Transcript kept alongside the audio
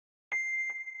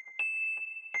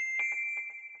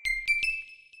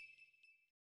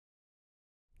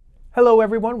Hello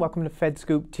everyone, welcome to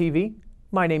FedScoop TV.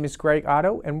 My name is Greg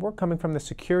Otto and we're coming from the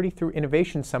Security Through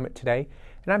Innovation Summit today,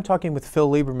 and I'm talking with Phil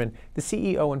Lieberman, the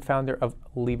CEO and founder of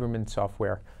Lieberman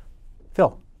Software.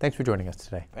 Phil, thanks for joining us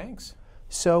today. Thanks.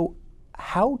 So,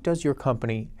 how does your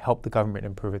company help the government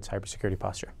improve its cybersecurity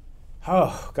posture?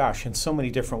 Oh, gosh, in so many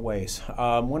different ways.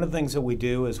 One of the things that we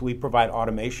do is we provide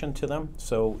automation to them.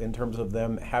 So in terms of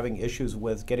them having issues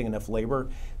with getting enough labor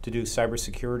to do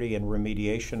cybersecurity and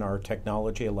remediation, our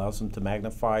technology allows them to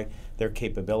magnify their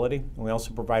capability. We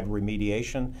also provide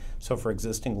remediation. So for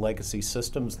existing legacy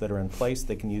systems that are in place,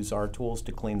 they can use our tools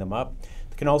to clean them up.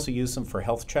 They can also use them for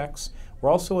health checks.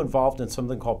 We're also involved in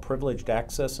something called privileged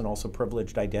access and also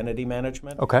privileged identity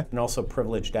management, and also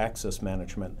privileged access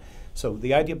management. So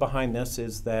the idea behind this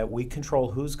is that we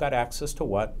control who's got access to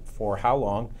what, for how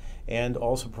long, and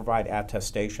also provide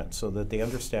attestation so that they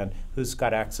understand who's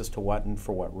got access to what and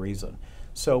for what reason.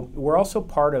 So we're also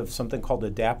part of something called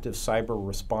adaptive cyber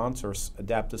response or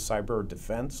adaptive cyber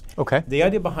defense. The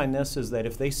idea behind this is that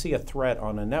if they see a threat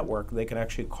on a network, they can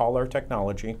actually call our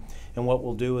technology, and what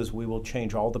we'll do is we will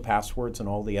change all the passwords and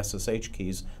all the SSH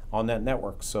keys on that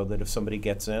network so that if somebody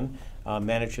gets in,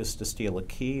 manages to steal a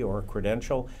key or a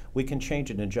credential, we can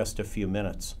change it in just a few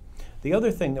minutes. The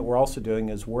other thing that we're also doing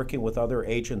is working with other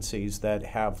agencies that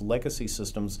have legacy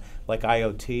systems like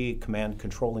IoT, command,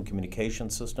 control, and communication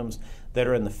systems that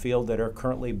are in the field that are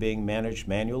currently being managed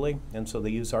manually, and so they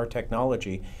use our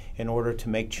technology in order to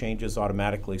make changes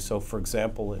automatically. So for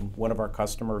example, in one of our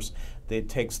customers, it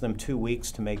takes them 2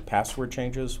 weeks to make password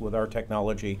changes. With our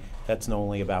technology, that's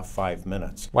only about 5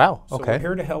 minutes. Wow, So we're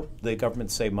here to help the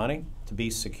government save money, to be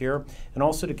secure, and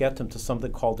also to get them to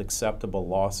something called acceptable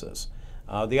losses.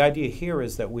 The idea here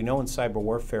is that we know in cyber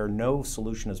warfare no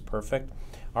solution is perfect.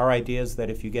 Our idea is that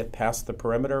if you get past the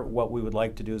perimeter, what we would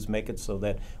like to do is make it so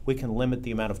that we can limit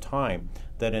the amount of time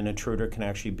that an intruder can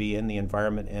actually be in the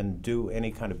environment and do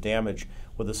any kind of damage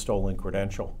with a stolen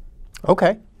credential.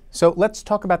 Okay, so let's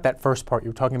talk about that first part.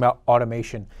 You're talking about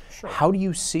automation. Sure. How do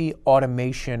you see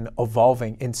automation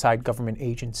evolving inside government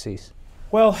agencies?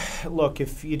 Well, look,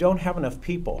 if you don't have enough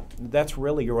people, that's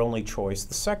really your only choice.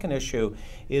 The second issue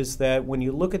is that when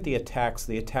you look at the attacks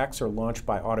are launched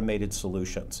by automated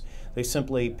solutions. They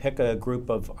simply pick a group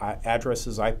of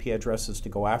addresses, IP addresses to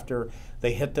go after.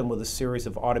 They hit them with a series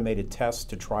of automated tests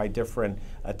to try different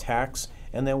attacks.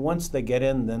 And then once they get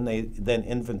in, then they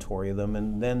inventory them,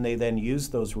 and then they use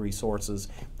those resources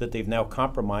that they've now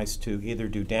compromised to either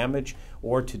do damage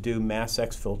or to do mass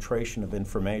exfiltration of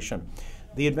information.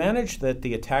 The advantage that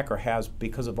the attacker has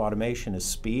because of automation is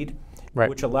speed,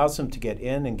 which allows them to get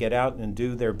in and get out and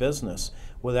do their business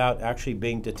without actually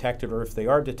being detected, or if they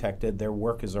are detected, their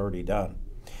work is already done.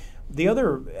 The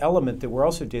other element that we're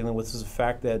also dealing with is the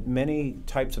fact that many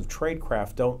types of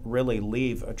tradecraft don't really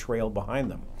leave a trail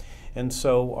behind them. And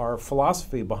so our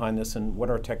philosophy behind this and what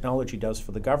our technology does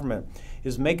for the government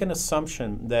is make an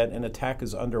assumption that an attack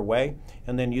is underway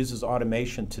and then uses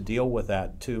automation to deal with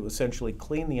that, to essentially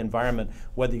clean the environment,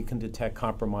 whether you can detect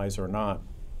compromise or not.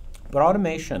 But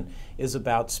automation is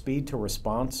about speed to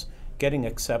response, getting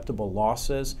acceptable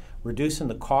losses, reducing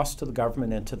the cost to the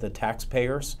government and to the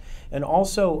taxpayers, and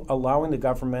also allowing the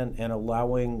government and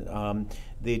allowing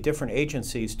the different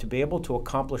agencies to be able to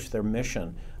accomplish their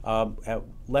mission at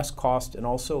less cost and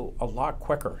also a lot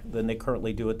quicker than they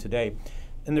currently do it today.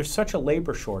 And there's such a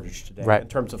labor shortage today in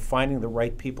terms of finding the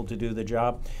right people to do the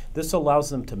job. This allows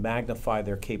them to magnify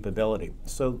their capability.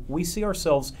 So we see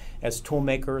ourselves as tool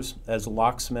makers, as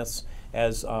locksmiths,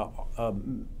 as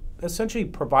essentially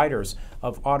providers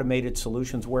of automated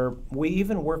solutions where we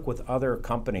even work with other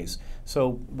companies.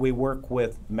 So we work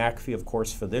with McAfee, of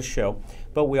course, for this show,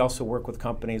 but we also work with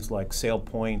companies like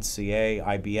SailPoint, CA,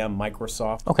 IBM,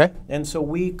 Microsoft. And so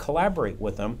we collaborate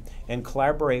with them and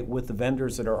collaborate with the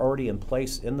vendors that are already in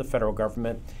place in the federal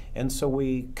government. And so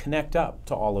we connect up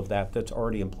to all of that that's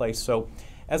already in place. So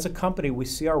as a company, we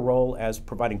see our role as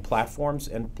providing platforms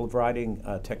and providing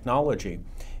technology,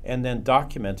 and then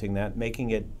documenting that, making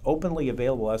it openly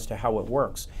available as to how it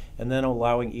works, and then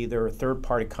allowing either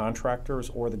third-party contractors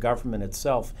or the government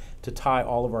itself to tie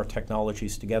all of our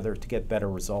technologies together to get better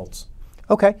results.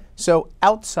 Okay, so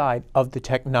outside of the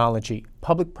technology,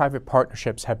 public-private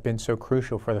partnerships have been so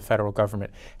crucial for the federal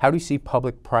government. How do you see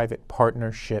public-private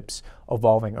partnerships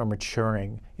evolving or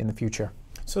maturing in the future?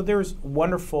 So there's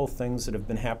wonderful things that have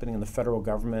been happening in the federal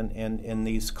government and in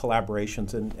these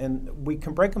collaborations, and we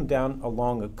can break them down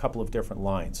along a couple of different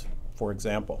lines. For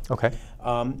example,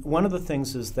 one of the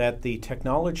things is that the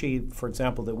technology, for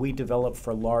example, that we develop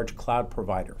for large cloud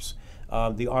providers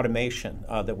the automation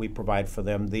that we provide for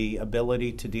them, the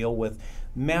ability to deal with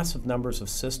massive numbers of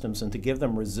systems and to give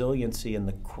them resiliency in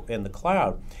the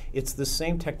cloud. It's the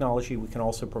same technology we can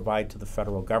also provide to the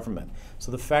federal government.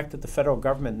 So the fact that the federal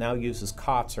government now uses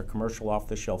COTS, or commercial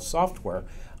off-the-shelf software,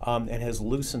 and has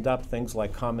loosened up things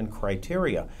like common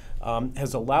criteria,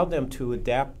 has allowed them to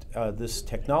adapt this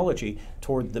technology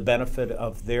toward the benefit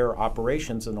of their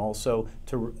operations and also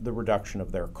to the reduction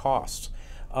of their costs.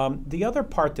 The other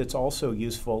part that's also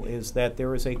useful is that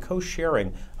there is a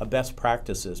co-sharing of best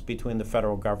practices between the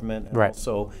federal government and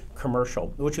also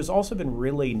commercial, which has also been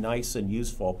really nice and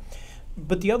useful.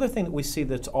 But the other thing that we see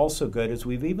that's also good is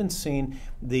we've even seen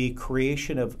the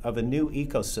creation of a new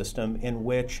ecosystem in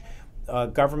which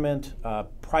government,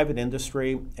 private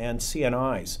industry, and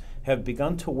CNIs have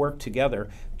begun to work together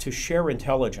to share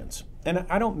intelligence. And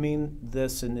I don't mean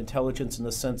this in intelligence in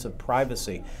the sense of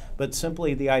privacy, but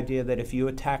simply the idea that if you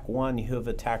attack one, you have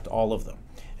attacked all of them.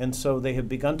 And so they have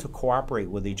begun to cooperate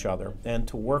with each other and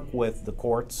to work with the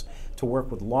courts, to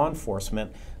work with law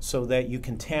enforcement, so that you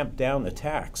can tamp down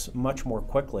attacks much more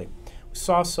quickly. We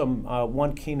saw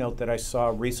one keynote that I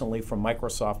saw recently from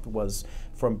Microsoft was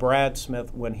from Brad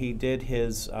Smith when he did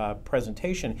his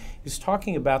presentation. He's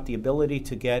talking about the ability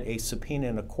to get a subpoena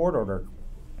and a court order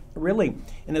really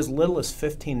in as little as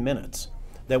 15 minutes.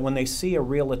 That when they see a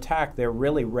real attack, they're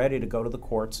really ready to go to the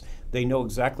courts. They know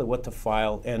exactly what to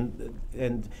file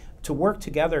and to work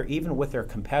together even with their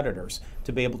competitors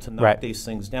to be able to knock these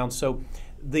things down. So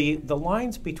the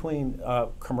lines between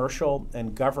commercial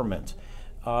and government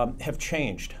have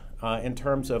changed in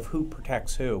terms of who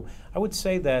protects who. I would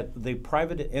say that the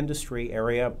private industry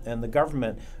area and the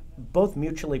government both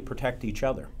mutually protect each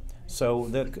other. So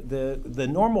the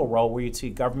normal role where you'd see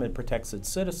government protects its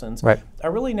citizens, I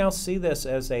really now see this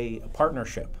as a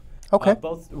partnership. Okay.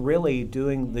 Both really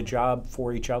doing the job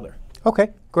for each other. Okay,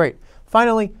 great.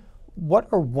 Finally, what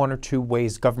are one or two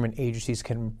ways government agencies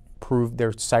can improve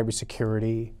their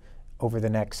cybersecurity over the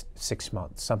next 6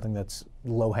 months? Something that's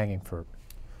low-hanging fruit.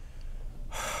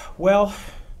 Well,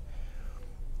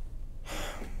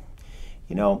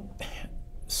 you know,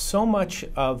 so much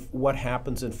of what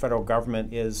happens in federal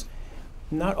government is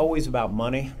not always about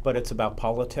money, but it's about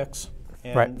politics.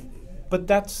 And, but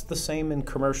that's the same in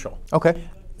commercial. Okay.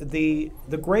 The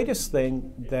greatest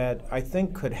thing that I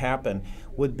think could happen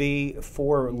would be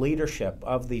for leadership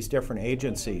of these different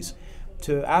agencies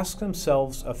to ask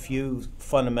themselves a few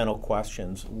fundamental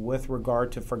questions with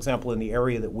regard to, for example, in the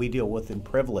area that we deal with in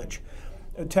privilege.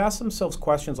 To ask themselves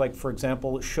questions like, for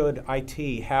example, should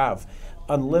IT have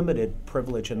unlimited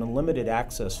privilege and unlimited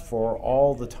access for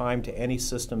all the time to any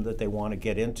system that they want to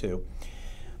get into?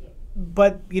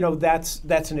 But you know, that's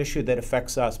an issue that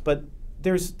affects us. But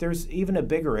there's even a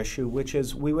bigger issue, which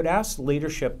is we would ask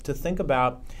leadership to think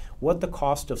about what the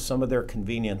cost of some of their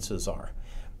conveniences are.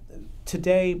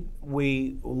 Today,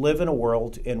 we live in a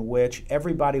world in which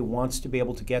everybody wants to be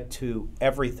able to get to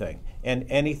everything and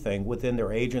anything within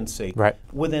their agency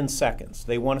within seconds.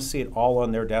 They want to see it all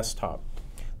on their desktop.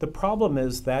 The problem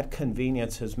is that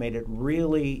convenience has made it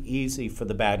really easy for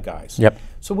the bad guys.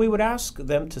 So we would ask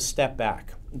them to step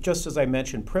back. Just as I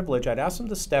mentioned privilege, I'd ask them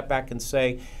to step back and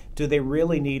say, do they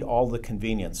really need all the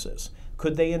conveniences?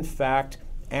 Could they in fact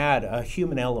add a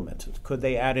human element? Could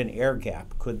they add an air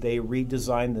gap? Could they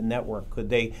redesign the network? Could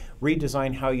they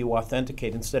redesign how you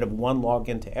authenticate instead of one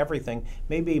login to everything,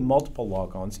 maybe multiple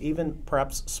logons, even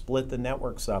perhaps split the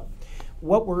networks up?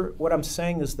 What I'm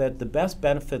saying is that the best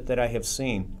benefit that I have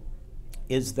seen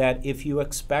is that if you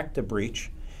expect a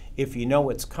breach, if you know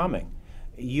it's coming,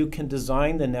 you can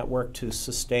design the network to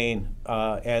sustain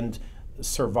and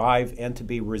survive and to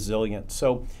be resilient.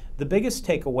 So the biggest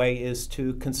takeaway is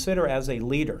to consider as a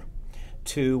leader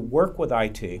to work with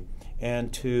IT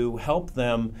and to help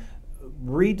them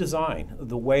redesign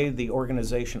the way the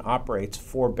organization operates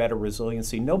for better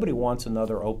resiliency. Nobody wants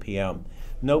another OPM.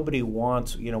 Nobody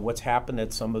wants, you know, what's happened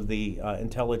at some of the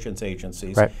intelligence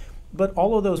agencies. But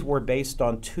all of those were based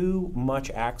on too much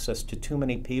access to too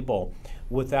many people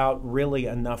without really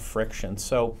enough friction.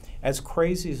 So as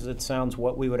crazy as it sounds,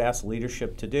 what we would ask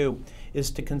leadership to do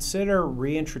is to consider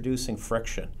reintroducing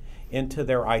friction into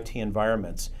their IT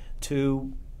environments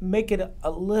to make it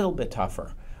a little bit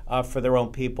tougher for their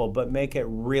own people, but make it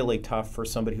really tough for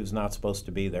somebody who's not supposed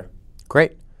to be there.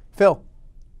 Great. Phil,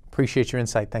 appreciate your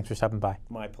insight. Thanks for stopping by.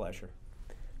 My pleasure.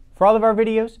 For all of our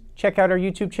videos, check out our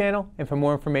YouTube channel, and for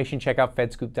more information, check out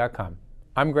FedScoop.com.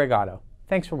 I'm Greg Otto.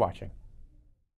 Thanks for watching.